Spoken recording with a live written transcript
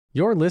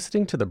You're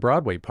listening to the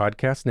Broadway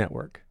Podcast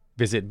Network.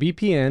 Visit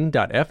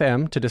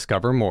bpn.fm to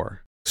discover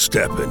more.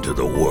 Step into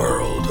the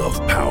world of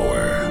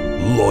power,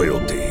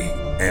 loyalty,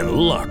 and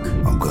luck.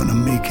 I'm gonna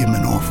make him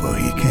an offer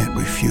he can't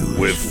refuse.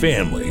 With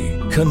family,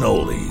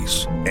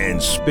 cannolis,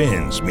 and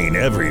spins mean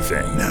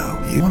everything.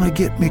 Now, you wanna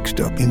get mixed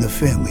up in the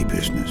family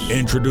business.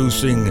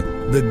 Introducing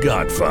The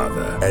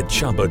Godfather at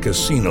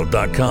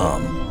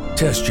ChumbaCasino.com.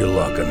 Test your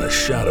luck in the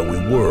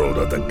shadowy world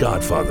of The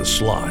Godfather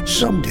slot.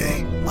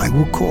 Someday, I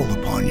will call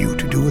upon you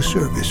to do a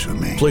service for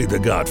me. Play The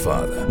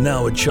Godfather,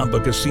 now at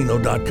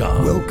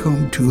ChumbaCasino.com.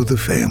 Welcome to the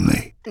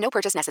family. No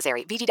purchase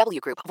necessary. VGW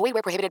Group. Void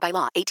where prohibited by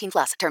law. 18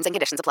 plus. Terms and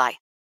conditions apply.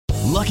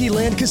 Lucky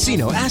Land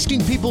Casino,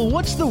 asking people,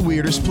 what's the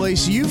weirdest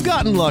place you've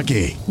gotten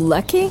lucky?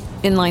 Lucky?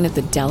 In line at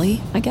the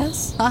deli, I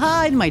guess?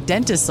 Aha, in my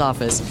dentist's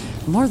office.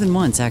 More than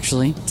once,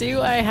 actually.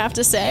 Do I have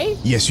to say?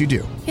 Yes, you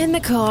do. In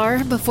the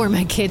car before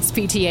my kids'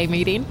 PTA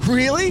meeting.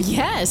 Really?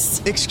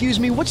 Yes.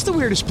 Excuse me, what's the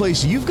weirdest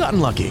place you've gotten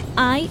lucky?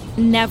 I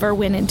never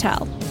win and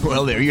tell.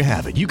 Well, there you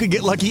have it. You can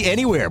get lucky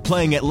anywhere,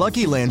 playing at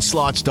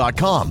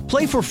LuckyLandSlots.com.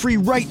 Play for free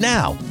right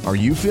now. Are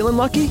you feeling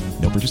lucky?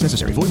 No purchase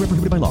necessary. Void where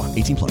prohibited by law.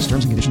 18 plus.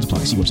 Terms and conditions apply.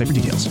 See website for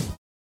details.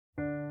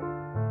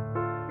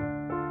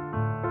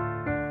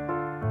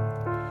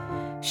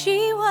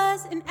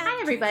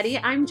 Hi, everybody.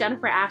 I'm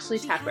Jennifer Ashley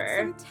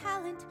Tepper.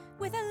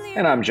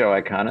 And I'm Joe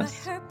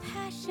Iconis.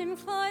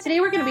 Today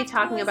we're going to be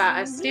talking about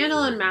a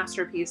standalone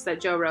masterpiece that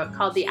Joe wrote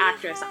called The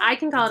Actress. I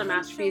can call it a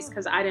masterpiece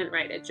because I didn't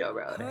write it, Joe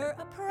wrote it.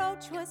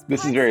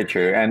 This is very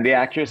true. And The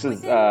Actress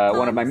is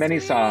one of my many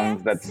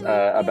songs that's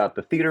about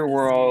the theater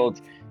world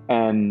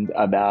and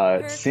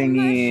about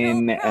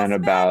singing and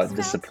about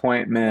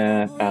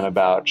disappointment and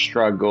about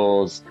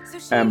struggles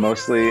and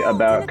mostly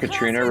about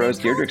Katrina Rose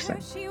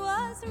Diderikson.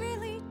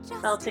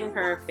 Belting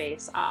her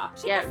face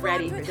off. Get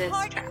ready for this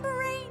track.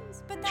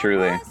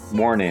 Truly,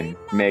 warning,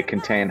 may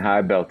contain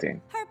high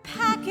belting. Her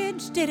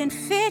package didn't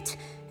fit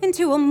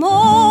into a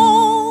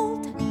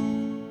mold.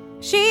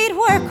 She'd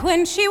work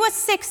when she was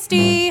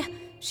 60,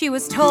 she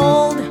was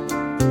told.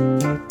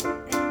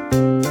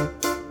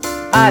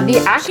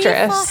 The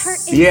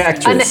Actress. The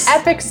Actress. An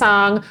epic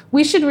song.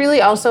 We should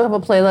really also have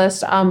a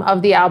playlist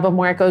of the album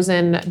where it goes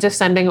in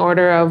descending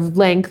order of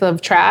length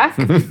of track,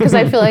 because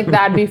I feel like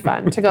that'd be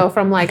fun to go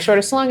from like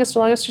shortest to longest to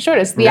longest to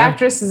shortest. The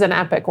Actress is an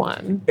epic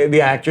one.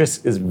 The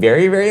Actress is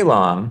very, very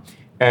long,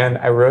 and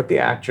I wrote The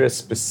Actress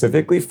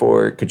specifically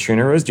for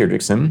Katrina Rose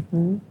Diderikson.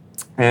 Mm-hmm.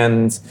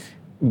 And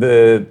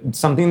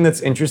something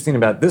that's interesting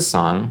about this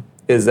song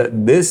is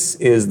that this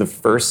is the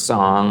first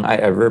song I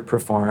ever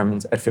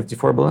performed at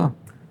 54 Below.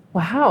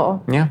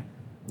 Wow. Yeah.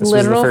 This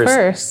Literal was the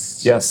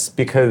first. Yes,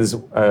 because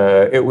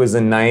it was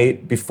a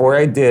night before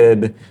I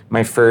did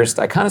my first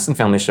Iconis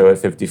Family show at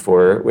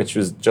 54, which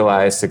was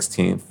July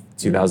 16th,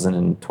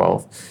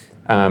 2012.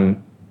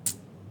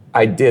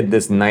 I did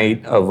this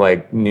night of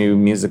like new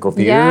musical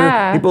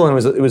theater people, and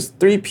it was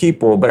 3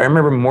 people, but I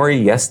remember Maury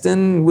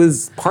Yeston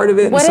was part of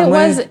it.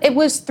 It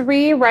was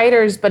 3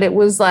 writers, but it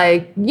was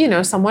like,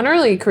 someone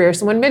early career,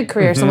 someone mid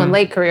career, someone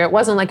late career. It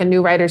wasn't like a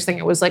new writers thing.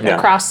 It was like a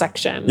cross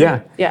section.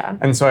 Yeah. Yeah.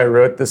 And so I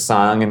wrote this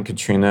song, and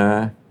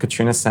Katrina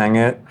sang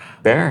it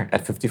there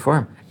at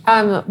 54.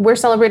 We're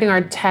celebrating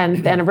our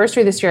 10th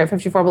anniversary this year at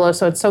 54 Below,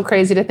 so it's so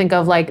crazy to think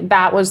of like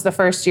that was the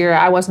first year.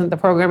 I wasn't the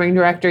programming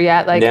director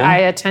yet. I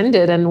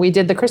attended and we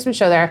did the Christmas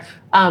show there.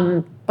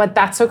 But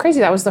that's so crazy.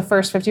 That was the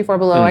first 54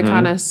 Below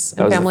Iconis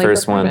and Family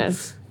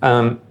performance.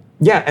 And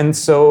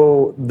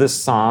so the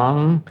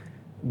song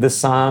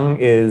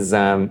is,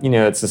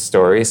 it's a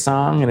story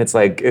song, and it's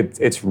like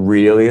it's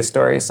really a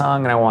story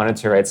song, and I wanted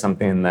to write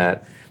something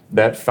that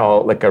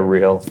felt like a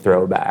real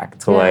throwback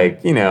to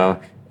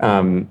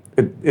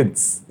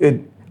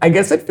I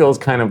guess it feels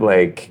kind of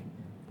like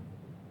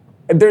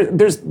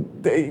there's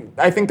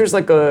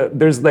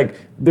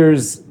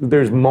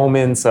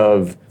moments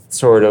of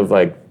sort of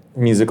like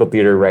musical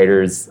theater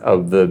writers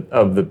of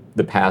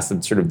the past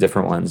of sort of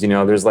different ones.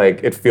 There's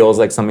like, it feels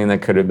like something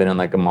that could have been in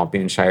like a Maltby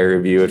and Shire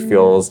review. It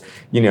feels,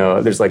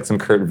 there's like some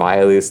Kurt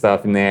Weill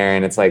stuff in there,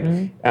 and it's like,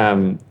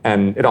 and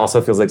it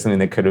also feels like something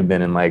that could have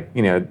been in like,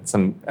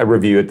 a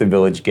review at the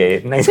Village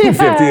Gate in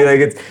 1950.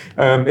 Like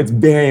it's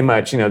very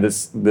much,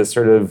 this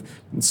sort of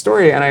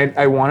story. And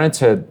I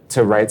wanted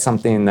to write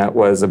something that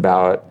was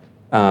about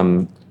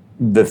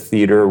the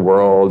theater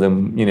world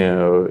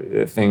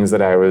and, things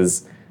that I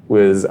was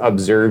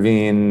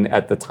observing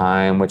at the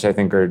time, which I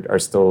think are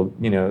still,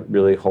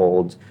 really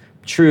hold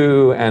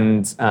true.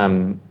 And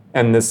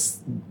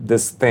this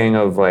thing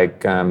of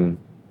like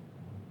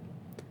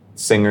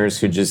singers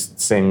who just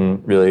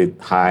sing really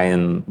high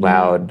and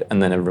loud, and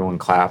then everyone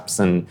claps,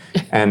 and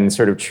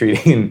sort of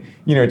treating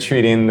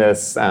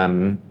this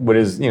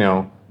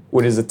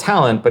what is a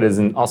talent, but is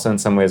also in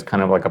some ways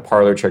kind of like a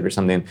parlor trick or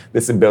something.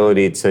 This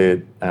ability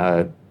to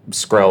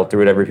scroll or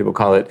whatever people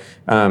call it,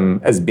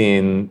 as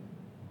being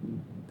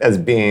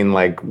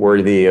like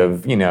worthy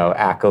of,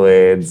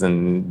 accolades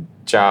and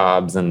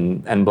jobs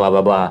and blah,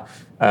 blah, blah.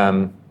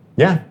 And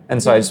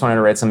so I just wanted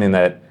to write something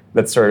that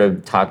sort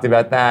of talked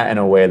about that in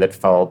a way that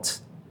felt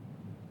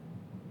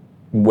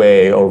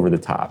way over the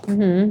top,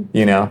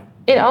 you know?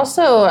 It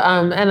also,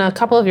 and a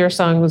couple of your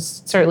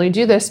songs certainly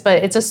do this,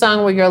 but it's a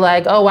song where you're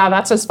like, oh, wow,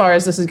 that's as far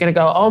as this is going to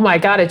go. Oh, my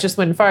God, it just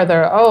went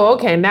farther. Oh,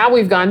 okay, now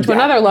we've gone to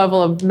another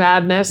level of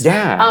madness.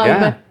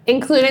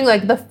 Including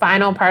like the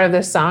final part of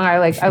this song,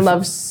 I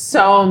love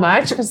so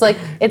much because like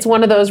it's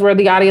one of those where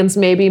the audience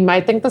maybe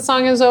might think the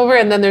song is over,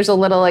 and then there's a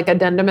little like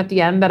addendum at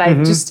the end that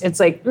it's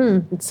like,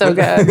 it's so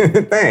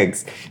good.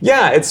 Thanks.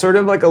 Yeah, it's sort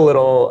of like a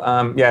little,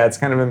 it's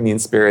kind of a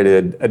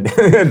mean-spirited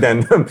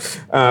addendum,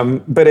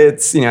 but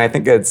it's, I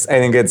think it's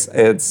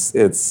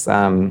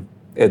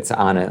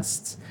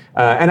honest,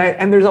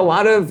 and there's a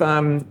lot of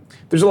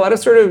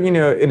sort of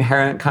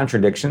inherent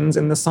contradictions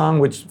in the song,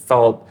 which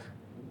felt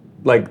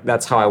like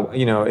that's how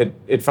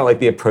it felt like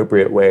the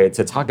appropriate way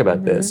to talk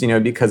about this,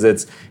 because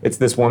it's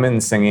this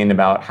woman singing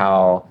about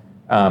how,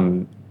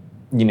 her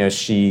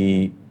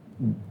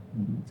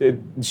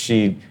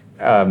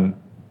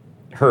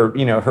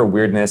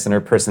weirdness and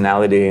her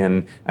personality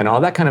and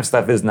all that kind of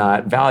stuff is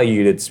not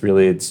valued. It's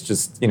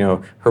just,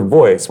 her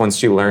voice. Once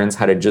she learns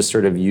how to just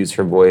sort of use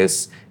her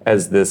voice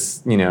as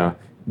this,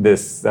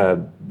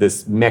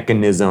 this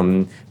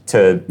mechanism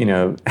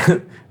to,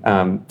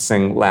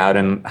 sing loud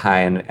and high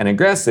and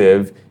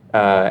aggressive,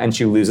 and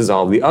she loses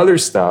all the other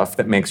stuff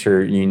that makes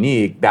her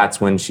unique,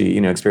 that's when she,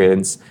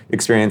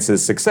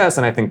 experiences success.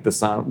 And I think the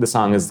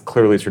song is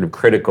clearly sort of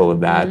critical of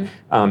that.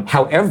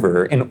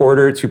 However, in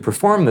order to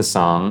perform the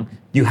song,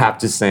 you have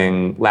to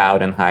sing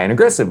loud and high and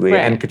aggressively. Right.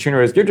 And Katrina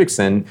Rose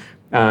Diderikson,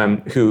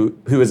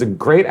 who is a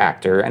great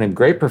actor and a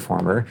great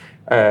performer,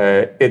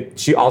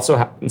 she also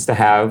happens to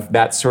have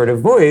that sort of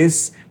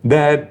voice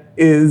that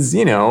is,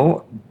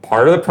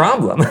 part of the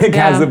problem.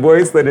 Has a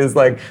voice that is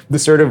like the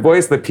sort of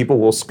voice that people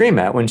will scream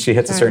at when she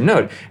hits a certain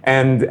note.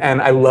 And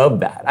I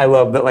love that. I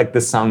love that, like,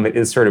 this song that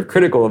is sort of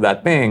critical of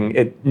that thing,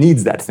 it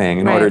needs that thing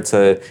in order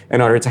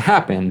to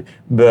happen.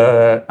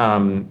 The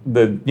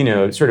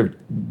sort of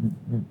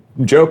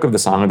joke of the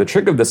song, or the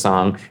trick of the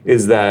song,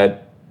 is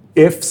that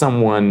if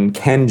someone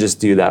can just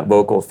do that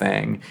vocal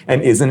thing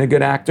and isn't a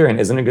good actor and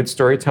isn't a good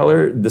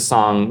storyteller, the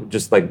song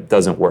just like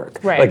doesn't work.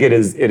 Right. Like it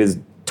is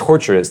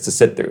torturous to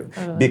sit through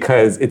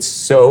because it's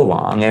so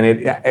long, and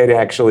it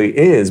actually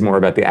is more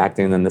about the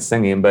acting than the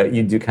singing, but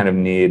you do kind of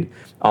need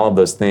all of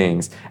those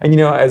things. And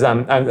as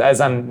I'm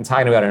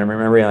talking about it, I'm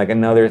remembering like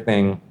another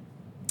thing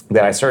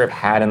that I sort of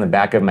had in the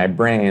back of my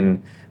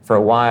brain for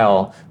a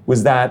while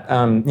was that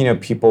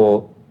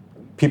people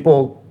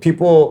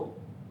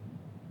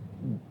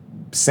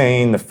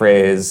saying the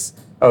phrase,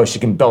 "Oh, she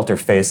can belt her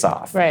face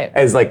off," right,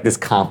 as like this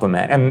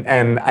compliment,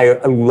 and I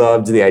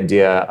loved the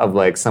idea of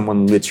like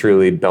someone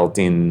literally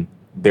belting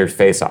their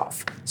face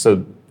off.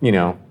 So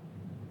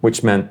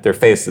which meant their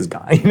face is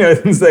gone.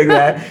 Things like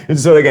that.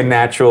 It's sort of like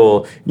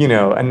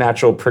a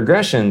natural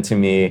progression to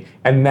me,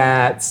 and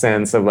that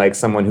sense of like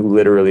someone who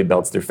literally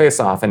belts their face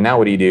off. And now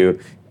what do you do?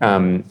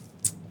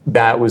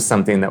 That was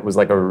something that was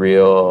like a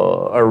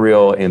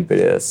real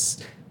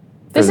impetus.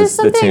 This is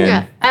something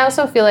I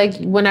also feel like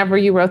whenever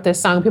you wrote this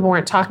song, people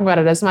weren't talking about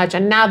it as much.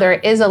 And now there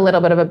is a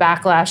little bit of a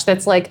backlash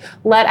that's like,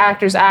 let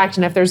actors act.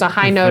 And if there's a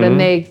high note and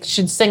they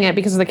should sing it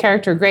because of the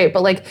character, great.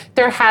 But like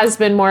there has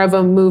been more of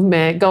a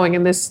movement going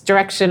in this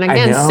direction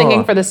against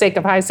singing for the sake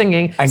of high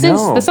singing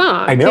since the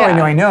song. I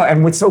know.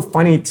 And what's so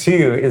funny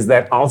too is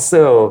that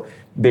also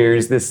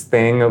there's this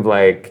thing of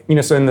like,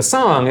 so in the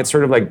song, it's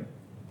sort of like,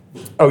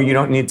 oh, you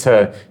don't need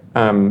to,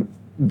 you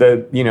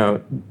don't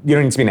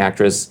need to be an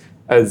actress.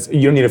 As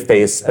you don't need a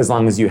face as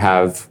long as you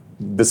have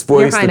this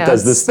voice that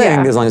does this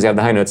thing, as long as you have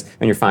the high notes,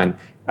 and you're fine.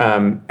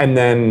 And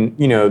then,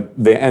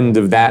 the end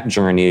of that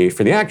journey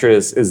for the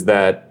actress is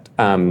that,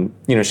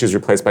 she's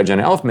replaced by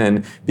Jenna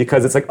Elfman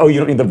because it's like, oh, you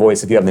don't need the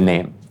voice if you have the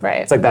name.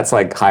 Right. It's like, that's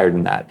like higher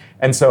than that.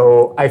 And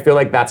so I feel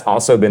like that's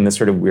also been this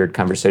sort of weird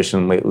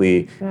conversation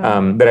lately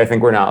that I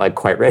think we're not like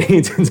quite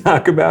ready to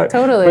talk about.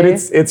 Totally. But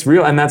it's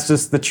real, and that's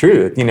just the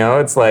truth,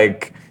 It's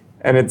like,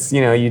 and it's,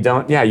 you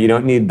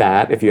don't need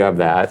that if you have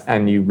that,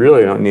 and you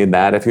really don't need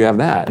that if you have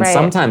that. And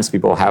sometimes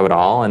people have it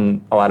all,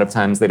 and a lot of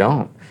times they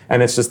don't.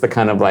 And it's just the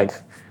kind of like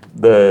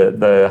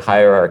the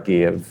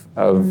hierarchy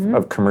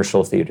of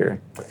commercial theater.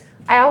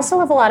 I also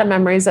have a lot of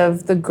memories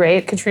of the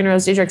great Katrina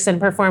Rose Diderikson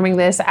performing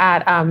this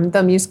at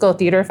the Musical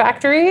Theater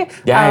Factory.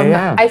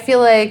 I feel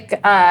like,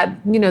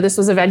 this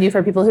was a venue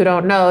for people who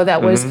don't know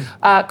that was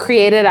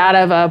created out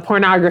of a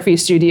pornography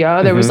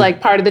studio. There was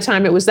like part of the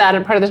time it was that,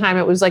 and part of the time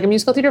it was like a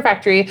Musical Theater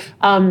Factory,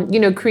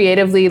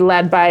 creatively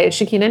led by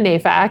Shakina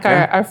Nafak,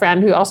 our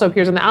friend who also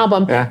appears on the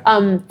album.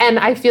 And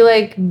I feel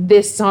like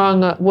this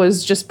song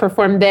was just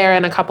performed there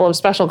in a couple of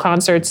special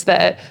concerts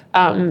that,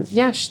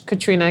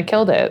 Katrina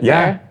killed it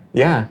there.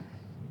 Yeah.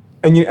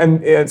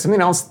 And something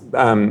else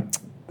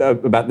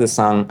about this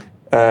song,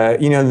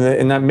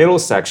 in that middle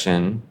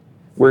section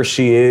where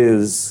she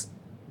is,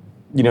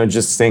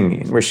 just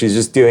singing, where she's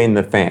just doing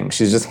the thing,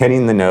 she's just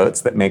hitting the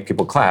notes that make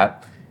people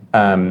clap.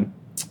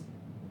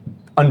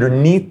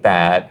 Underneath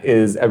that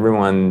is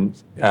everyone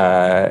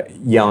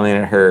yelling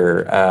at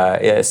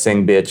her,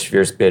 sing bitch,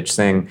 fierce bitch,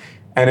 sing.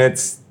 And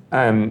it's,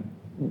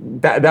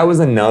 that was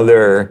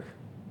another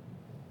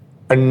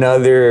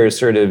another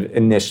sort of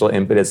initial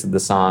impetus of the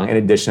song, in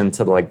addition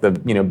to like the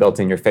built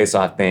in your face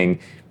off thing,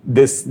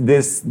 this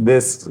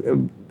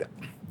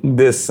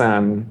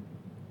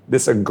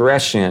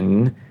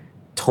aggression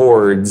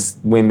towards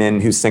women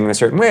who sing in a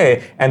certain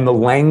way, and the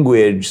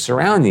language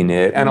surrounding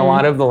it, and a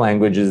lot of the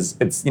language is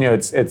it's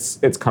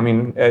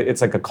coming,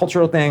 it's like a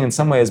cultural thing in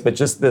some ways, but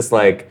just this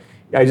like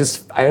I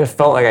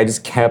felt like I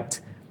just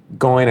kept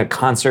going to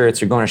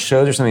concerts or going to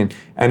shows or something,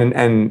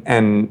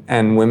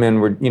 and women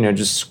were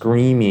just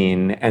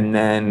screaming, and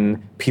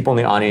then people in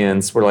the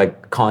audience were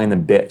like calling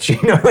them bitch,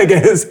 like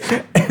as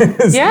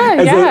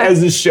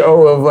a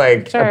show of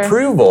like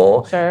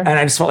approval. And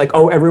I just felt like,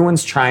 oh,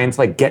 everyone's trying to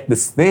like get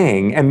this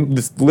thing, and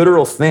this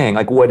literal thing,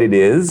 like what it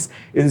is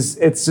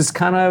it's just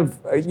kind of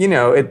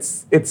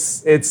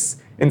it's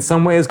in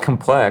some ways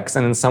complex,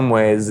 and in some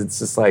ways it's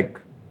just like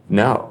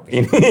no,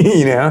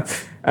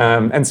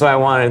 and so I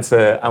wanted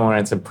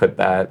to put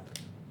that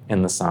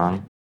in the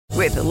song.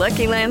 With the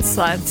Lucky Land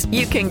Slots,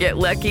 you can get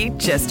lucky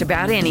just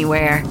about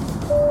anywhere.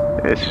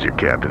 This is your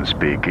captain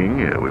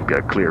speaking. We've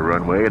got clear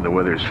runway and the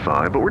weather's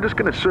fine, but we're just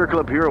going to circle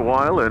up here a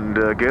while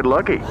and get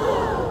lucky.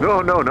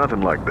 No,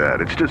 nothing like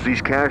that. It's just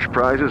these cash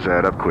prizes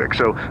add up quick.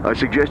 So I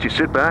suggest you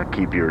sit back,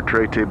 keep your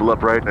tray table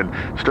upright, and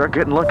start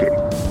getting lucky.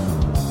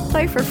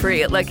 Play for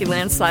free at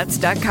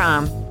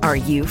LuckyLandSlots.com. Are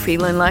you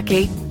feeling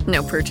lucky?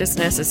 No purchase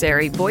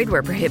necessary. Void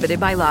where prohibited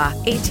by law.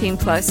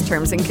 18+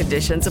 terms and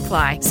conditions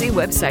apply. See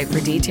website for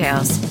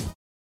details.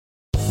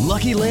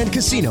 Lucky Land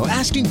Casino,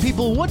 asking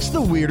people, what's the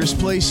weirdest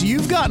place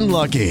you've gotten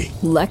lucky?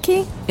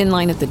 Lucky? In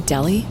line at the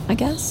deli, I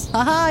guess?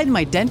 Aha, in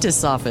my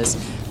dentist's office.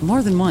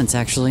 More than once,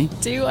 actually.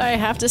 Do I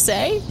have to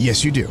say?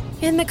 Yes, you do.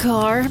 In the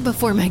car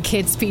before my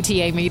kids'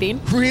 PTA meeting.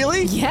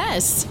 Really?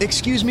 Yes.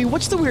 Excuse me,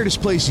 what's the weirdest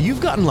place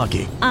you've gotten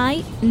lucky?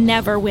 I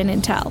never win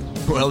and tell.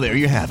 Well, there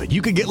you have it.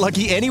 You can get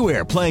lucky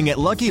anywhere, playing at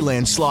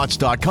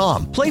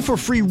LuckyLandSlots.com. Play for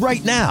free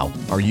right now.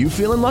 Are you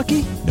feeling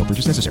lucky? No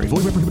purchase necessary.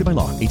 Void where prohibited by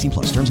law. 18+.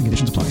 Terms and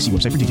conditions apply. See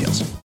website for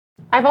details.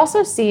 I've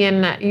also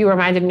seen, you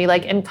reminded me,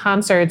 like in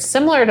concerts,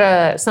 similar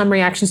to some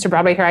reactions to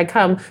Broadway Here I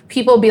Come,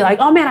 people be like,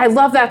 oh man, I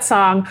love that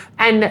song.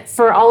 And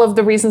for all of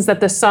the reasons that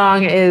the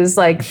song is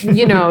like,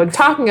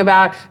 talking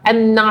about,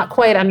 and not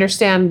quite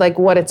understand like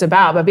what it's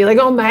about, but be like,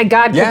 oh my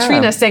God,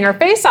 Katrina sang her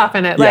face off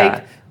in it. Yeah.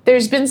 Like,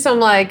 there's been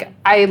some like,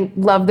 I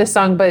love this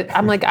song, but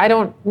I'm like,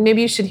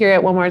 maybe you should hear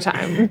it one more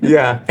time.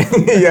 Yeah.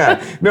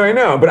 No, I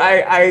know. But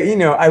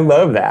I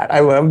love that.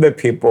 I love that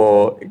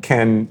people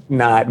can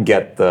not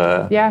get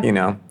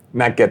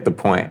not get the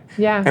point.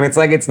 Yeah. And it's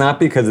like, it's not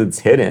because it's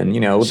hidden,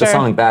 with the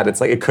song like that, it's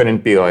like, it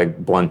couldn't be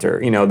like blunter.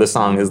 The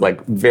song is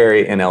like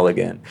very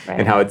inelegant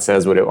in how it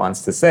says what it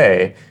wants to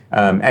say.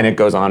 And it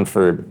goes on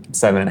for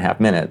 7.5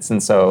 minutes.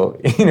 And so,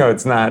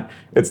 it's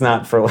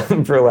not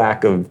for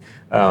lack of,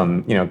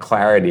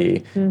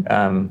 clarity.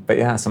 But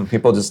yeah, some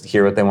people just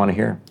hear what they want to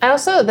hear.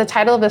 Also, the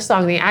title of the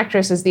song, The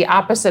Actress, is the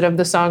opposite of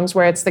the songs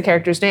where it's the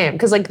character's name.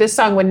 Because like this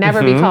song would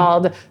never be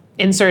called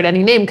insert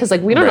any name, because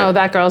like we don't know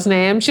that girl's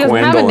name. She doesn't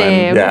have a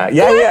name. Yeah.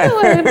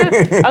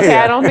 Okay,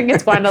 I don't think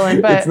it's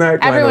Gwendolyn, but it's not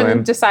Gwendolyn.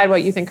 Everyone decide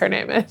what you think her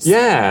name is.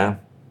 Yeah,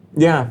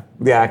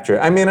 the actress.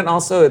 I mean, and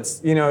also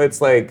it's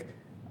it's like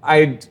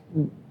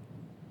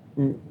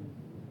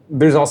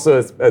there's also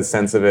a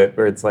sense of it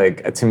where it's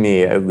like, to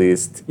me at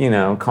least,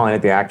 calling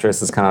it the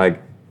actress is kind of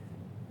like,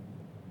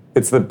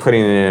 it's the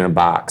putting it in a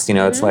box.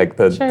 It's like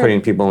the putting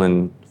people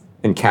in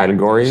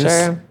categories.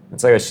 Sure.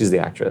 It's like, she's the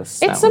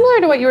actress. It's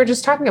similar to what you were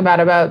just talking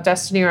about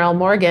Destiny or Elle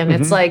Morgan.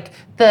 It's like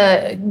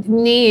the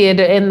need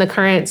in the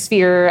current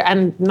sphere,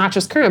 and not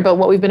just current, but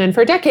what we've been in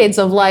for decades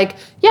of like,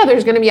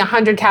 there's going to be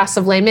 100 casts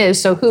of Les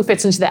Mis, so who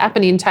fits into the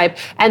Eponine type,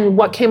 and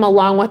what came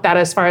along with that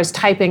as far as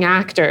typing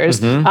actors.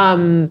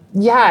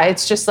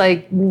 It's just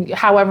like,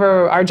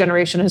 however our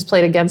generation has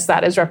played against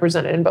that is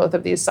represented in both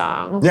of these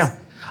songs. Yeah.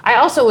 I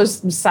also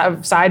was,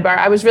 sidebar,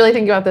 I was really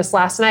thinking about this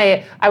last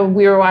night.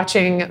 We were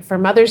watching, for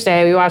Mother's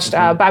Day, we watched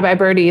Bye Bye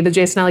Birdie, the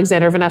Jason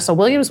Alexander, Vanessa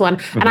Williams one.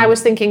 And I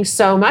was thinking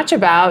so much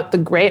about the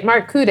great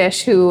Mark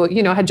Kudish, who,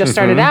 had just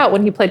started out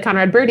when he played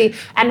Conrad Birdie,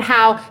 and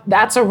how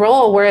that's a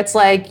role where it's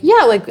like,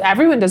 like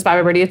everyone does Bye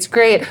Bye Birdie. It's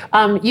great.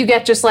 You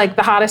get just like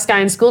the hottest guy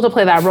in school to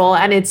play that role,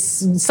 and it's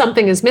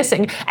something is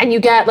missing. And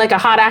you get like a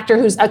hot actor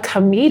who's a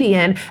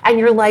comedian, and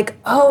you're like,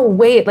 oh,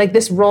 wait, like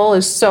this role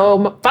is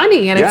so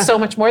funny, and it's so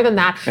much more than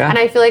that. Yeah. And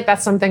I feel like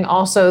that's something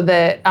also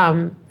that,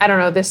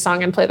 this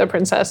song and Play the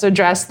Princess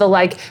address, the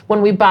like,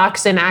 when we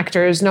box in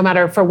actors, no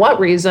matter for what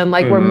reason,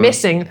 like we're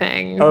missing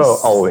things. Oh,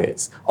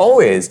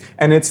 always.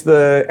 And it's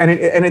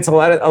it's a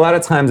lot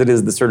of times it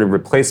is the sort of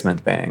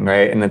replacement thing,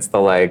 right? And it's the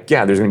like,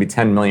 there's going to be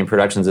 10 million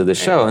productions of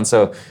this show. And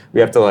so we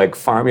have to like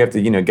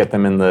get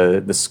them in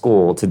the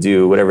school to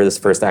do whatever this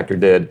first actor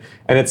did.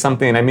 And it's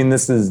something,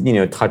 this is,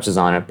 touches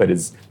on it, but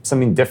it's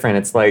something different.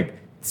 It's like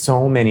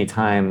so many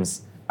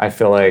times I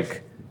feel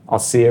like I'll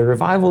see a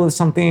revival of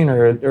something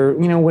or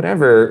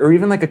whatever, or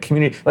even like a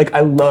community. Like I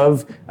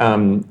love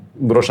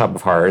Little Shop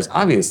of Horrors,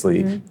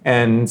 obviously,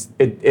 and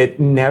it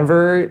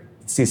never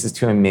ceases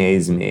to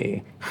amaze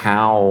me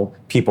how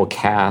people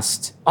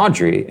cast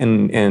Audrey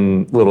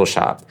in Little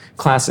Shop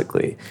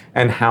classically,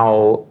 and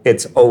how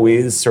it's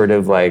always sort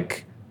of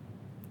like,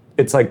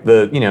 it's like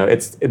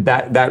it's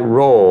that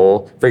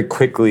role very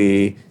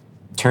quickly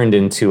turned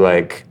into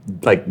like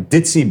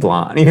ditzy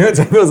blonde.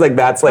 It feels like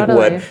that's like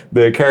what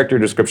the character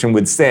description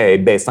would say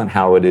based on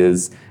how it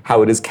is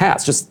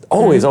cast. Just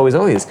always.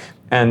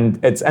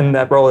 And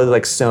that role is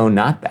like so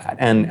not that.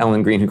 And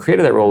Ellen Green, who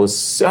created that role, is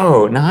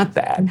so not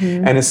that.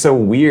 And it's so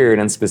weird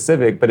and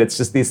specific, but it's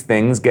just these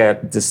things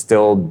get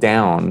distilled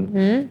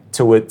down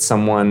to what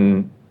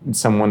someone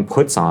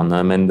puts on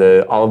them, and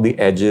all of the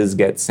edges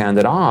get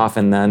sanded off,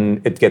 and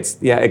then it gets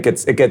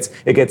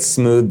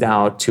smoothed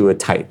out to a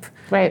type.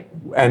 Right.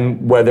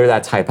 And whether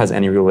that type has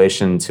any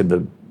relation to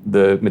the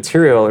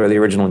material or the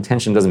original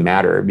intention doesn't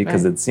matter,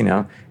 because it's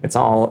all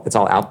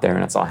out there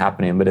and it's all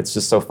happening. But it's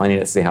just so funny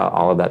to see how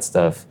all of that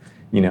stuff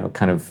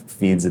kind of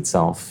feeds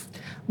itself.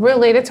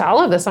 Related to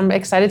all of this, I'm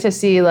excited to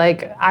see,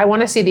 I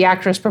want to see the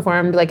actress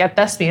performed at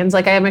Thespians.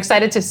 I am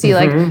excited to see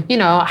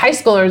high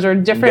schoolers or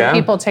different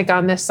people take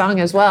on this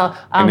song as well.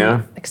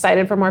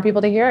 Excited for more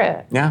people to hear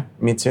it. Yeah,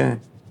 me too.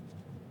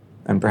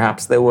 And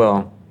perhaps they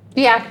will.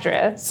 The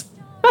actress.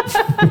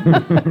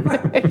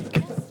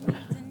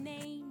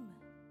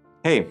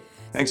 Hey,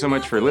 thanks so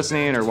much for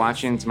listening or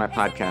watching to my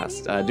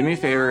podcast. Do me a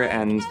favor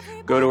and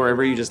go to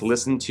wherever you just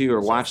listen to or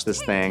watch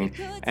this thing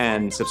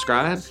and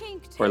subscribe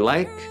or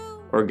like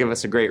or give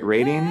us a great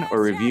rating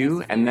or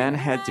review, and then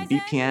head to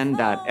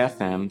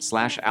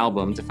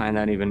bpn.fm/album to find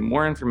out even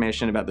more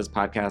information about this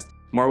podcast,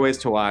 more ways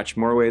to watch,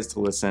 more ways to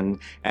listen,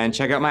 and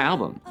check out my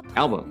album.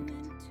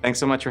 Thanks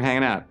so much for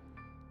hanging out.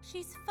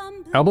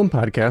 Album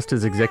Podcast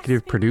is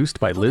executive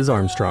produced by Liz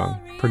Armstrong,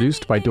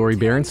 produced by Dori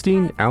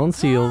Berenstein, Alan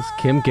Seals,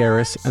 Kim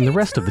Garris, and the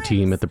rest of the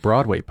team at the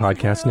Broadway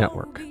Podcast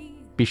Network.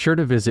 Be sure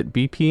to visit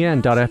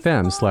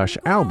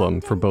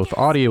bpn.fm/album for both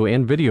audio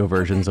and video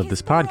versions of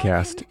this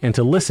podcast, and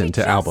to listen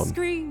to Album.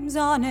 Screams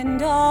on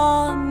and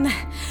on.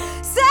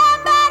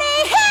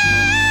 Somebody help!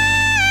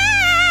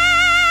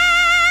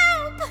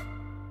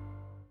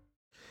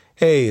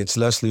 Hey, it's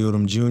Leslie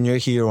Odom Jr.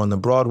 here on the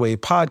Broadway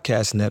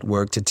Podcast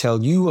Network to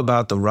tell you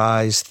about the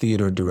Rise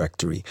Theater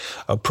Directory,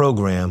 a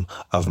program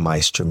of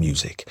Maestro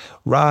Music.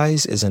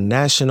 Rise is a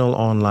national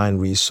online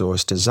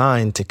resource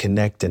designed to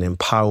connect and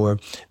empower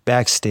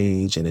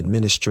backstage and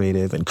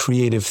administrative and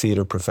creative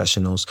theater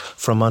professionals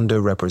from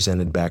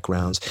underrepresented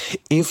backgrounds.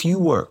 If you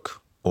work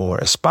or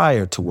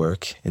aspire to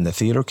work in the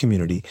theater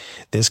community,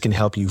 this can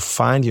help you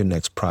find your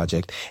next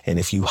project. And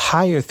if you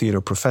hire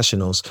theater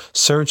professionals,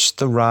 search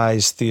the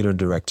Rise Theater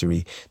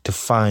Directory to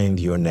find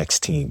your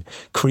next team.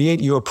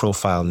 Create your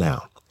profile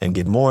now and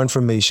get more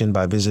information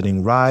by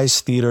visiting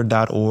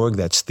risetheater.org.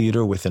 That's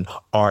theater with an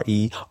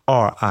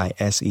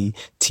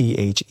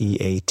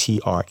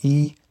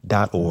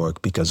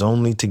risetheatre.org, because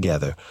only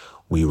together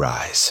we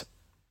rise.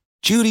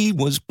 Judy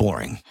was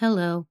boring.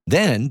 Hello.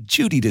 Then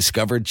Judy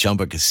discovered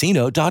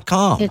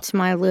ChumbaCasino.com. It's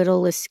my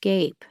little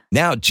escape.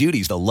 Now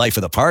Judy's the life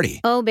of the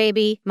party. Oh,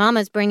 baby,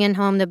 mama's bringing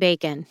home the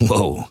bacon.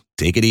 Whoa,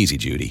 take it easy,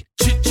 Judy.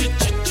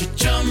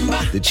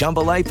 The Chumba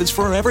life is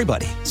for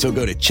everybody. So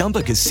go to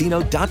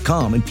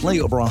ChumbaCasino.com and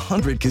play over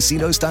 100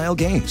 casino-style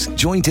games.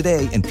 Join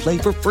today and play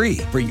for free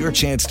for your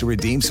chance to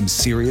redeem some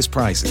serious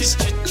prizes.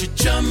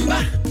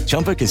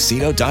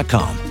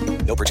 ChumbaCasino.com.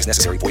 No purchase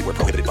necessary. Void where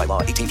prohibited by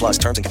law. 18+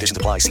 terms and conditions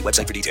apply. See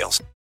website for details.